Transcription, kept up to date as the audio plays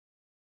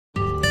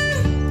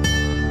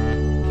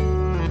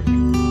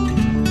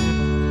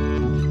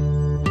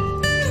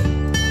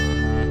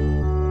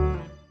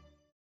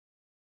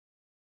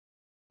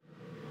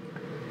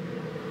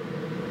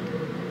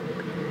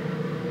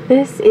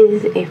This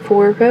is a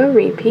 4-row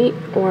repeat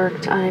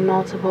worked on a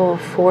multiple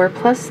of 4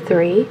 plus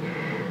 3.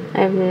 I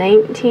have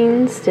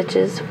 19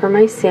 stitches for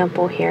my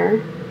sample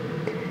here.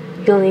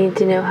 You'll need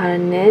to know how to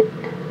knit,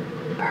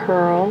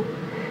 purl,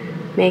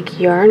 make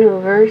yarn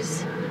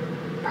overs,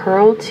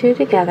 purl 2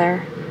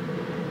 together,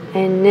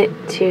 and knit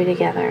 2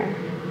 together.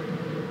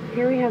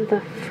 Here we have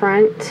the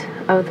front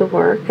of the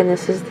work, and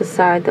this is the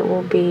side that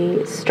we'll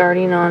be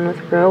starting on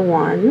with row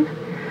 1.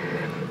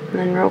 And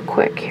then real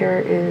quick, here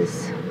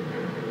is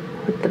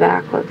what the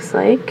back looks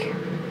like.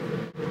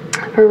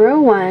 For row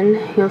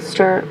 1, you'll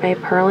start by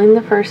purling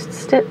the first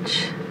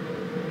stitch,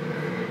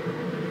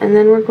 and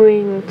then we're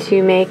going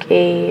to make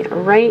a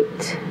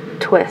right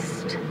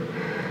twist.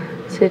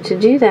 So to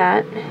do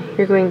that,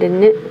 you're going to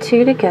knit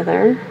 2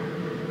 together.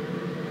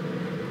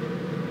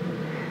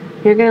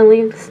 You're going to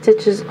leave the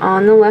stitches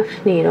on the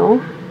left needle,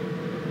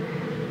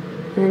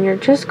 and then you're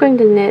just going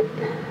to knit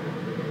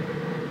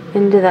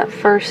into that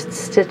first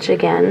stitch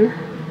again,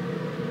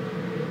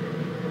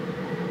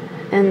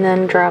 and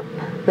then drop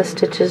the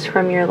stitches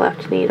from your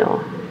left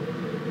needle.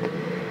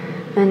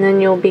 And then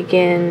you'll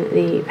begin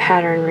the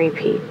pattern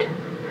repeat.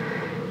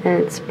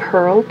 And it's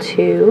purl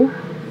 2,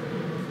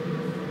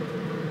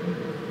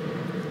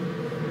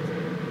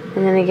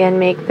 and then again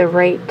make the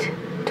right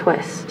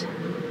twist.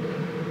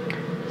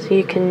 So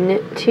you can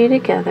knit 2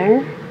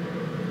 together,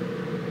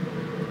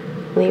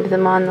 leave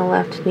them on the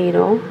left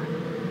needle,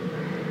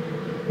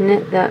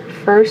 knit that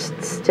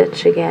first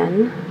stitch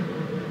again,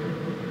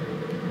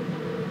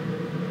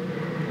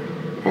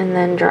 and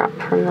then drop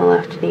from the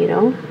left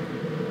needle,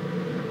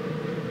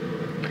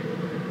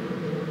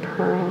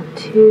 purl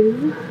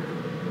 2.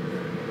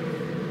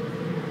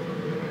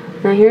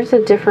 Now here's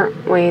a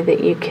different way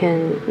that you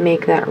can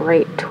make that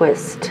right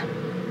twist.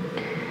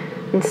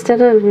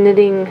 Instead of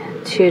knitting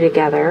 2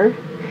 together,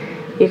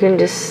 you can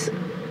just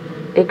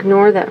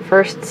ignore that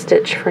first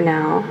stitch for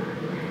now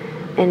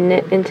and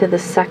knit into the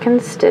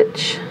second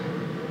stitch,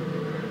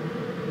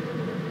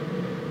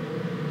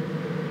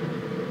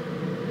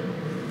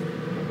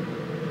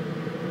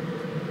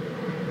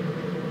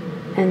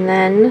 and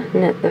then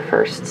knit the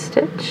first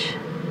stitch,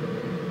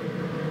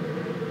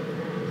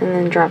 and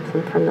then drop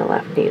them from the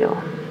left needle.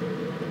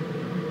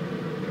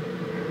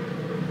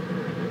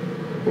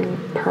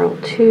 And purl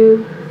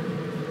 2.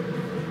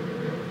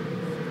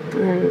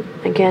 And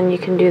again, you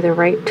can do the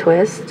right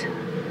twist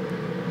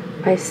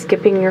by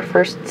skipping your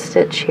first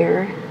stitch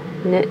here,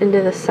 knit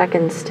into the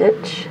second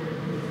stitch,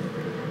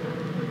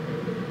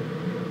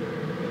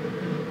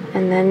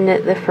 and then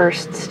knit the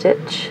first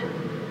stitch,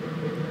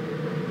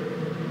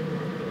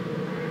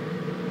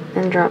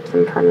 and drop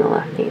them from the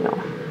left needle.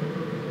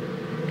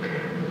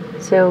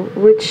 So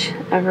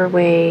whichever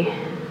way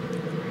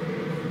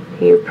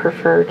you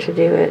prefer to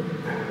do it.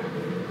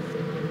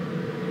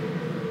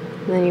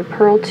 And then you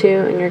purl 2,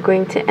 and you're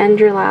going to end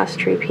your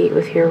last repeat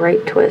with your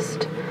right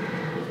twist.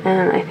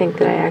 And I think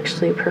that I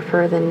actually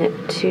prefer the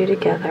knit 2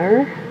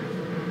 together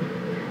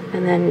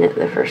and then knit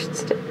the first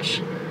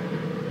stitch.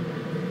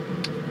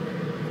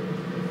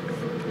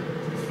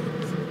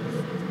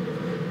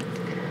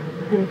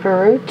 And for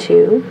row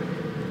 2,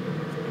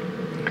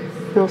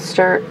 you'll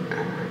start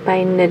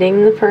by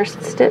knitting the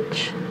first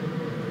stitch,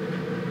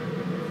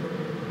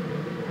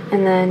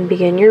 and then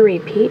begin your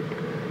repeat.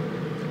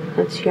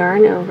 Let's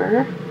yarn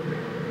over,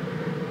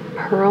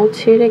 purl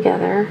 2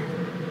 together,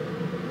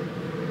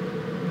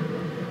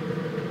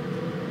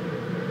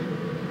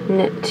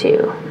 knit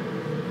 2,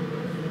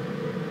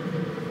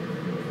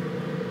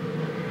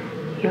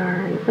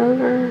 yarn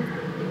over,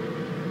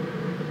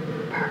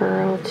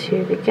 purl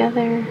 2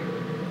 together,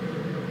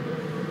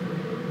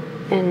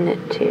 and knit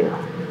 2.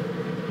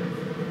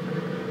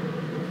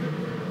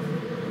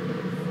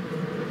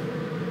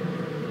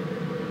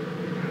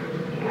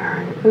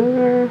 Yarn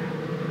over,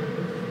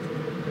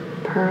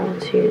 purl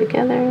 2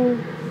 together,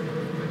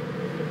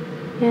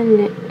 and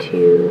knit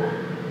 2.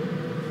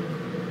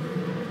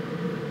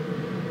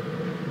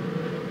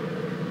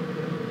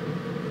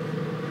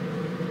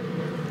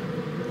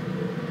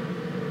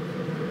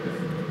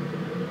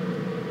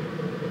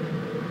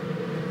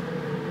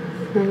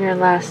 And your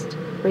last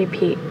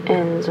repeat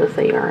ends with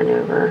a yarn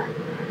over,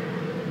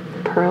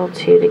 purl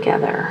 2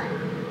 together.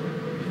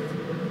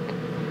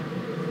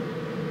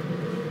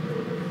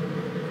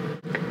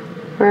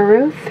 For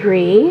row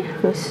 3,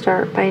 we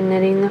start by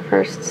knitting the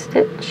first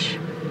stitch,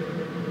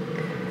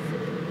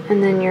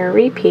 and then your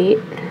repeat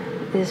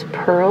is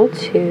purl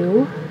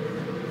 2,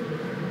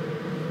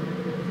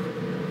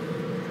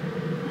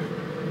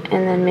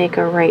 and then make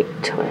a right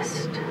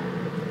twist.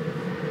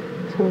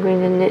 So I'm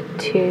going to knit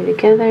 2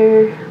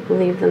 together,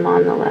 leave them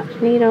on the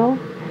left needle,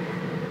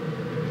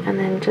 and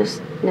then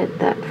just knit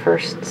that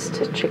first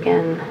stitch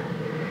again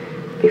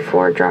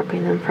before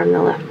dropping them from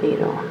the left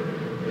needle.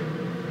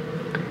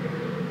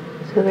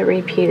 So the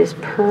repeat is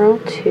purl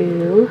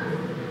 2,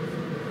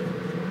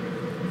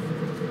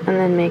 and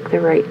then make the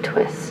right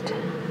twist.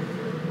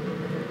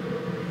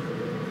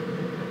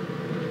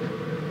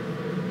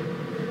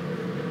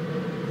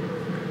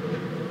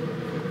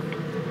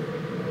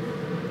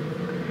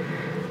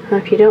 Now,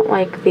 if you don't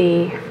like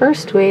the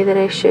first way that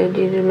I showed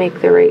you to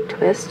make the right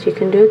twist, you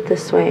can do it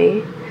this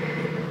way.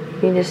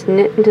 You just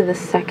knit into the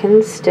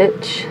second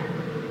stitch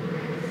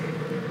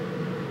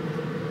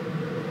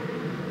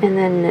and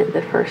then knit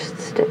the first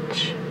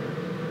stitch.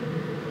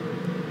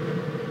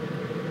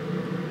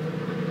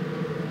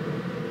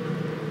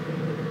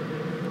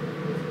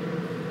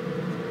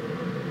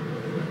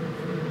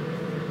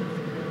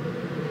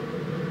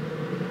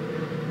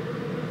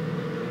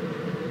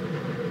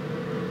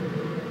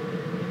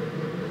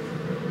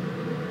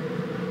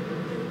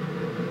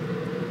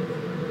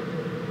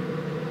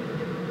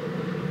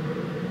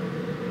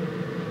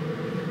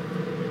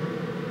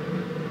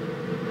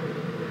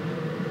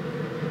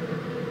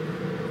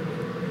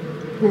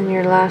 Then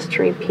your last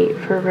repeat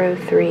for row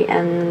 3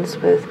 ends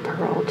with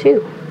purl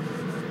 2.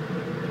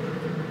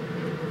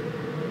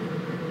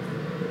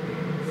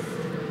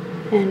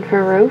 And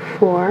for row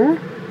 4,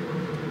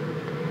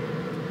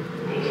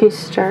 you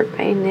start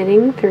by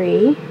knitting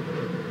 3.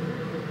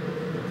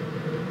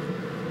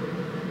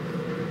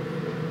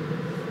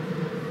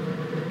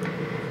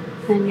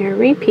 Then your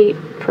repeat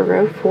for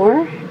row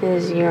 4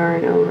 is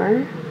yarn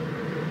over,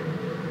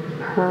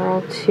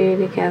 purl 2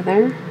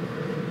 together,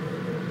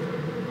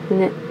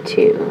 knit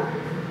 2.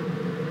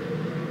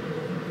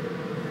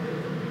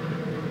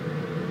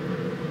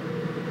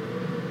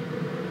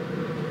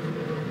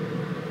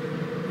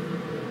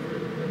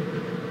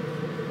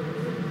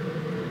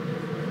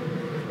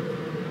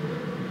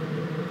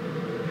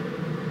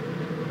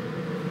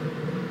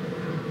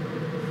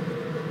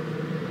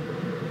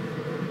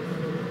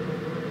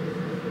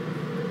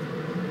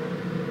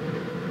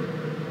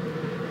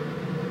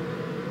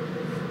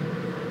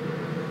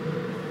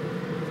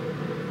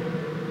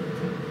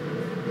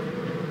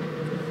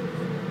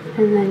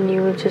 And then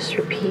you would just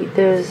repeat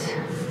those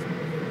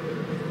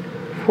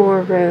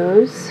 4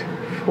 rows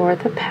for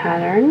the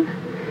pattern.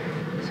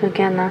 So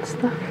again, that's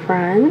the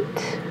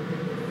front,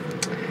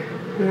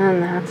 and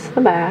then that's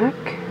the back.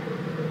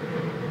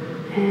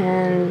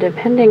 And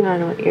depending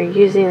on what you're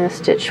using the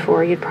stitch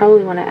for, you'd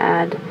probably want to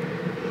add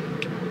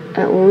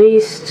at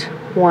least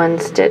 1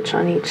 stitch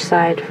on each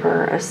side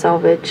for a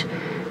selvage,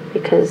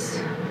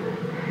 because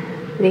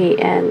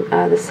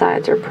the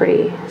sides are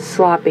pretty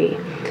sloppy.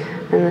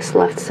 And this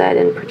left side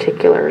in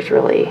particular is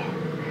really,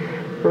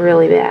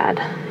 really bad.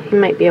 You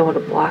might be able to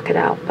block it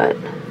out, but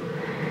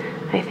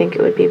I think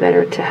it would be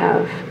better to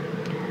have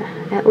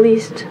at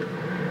least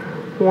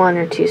 1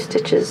 or 2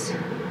 stitches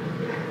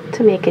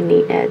to make a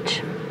neat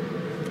edge.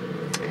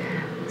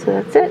 So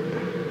that's it.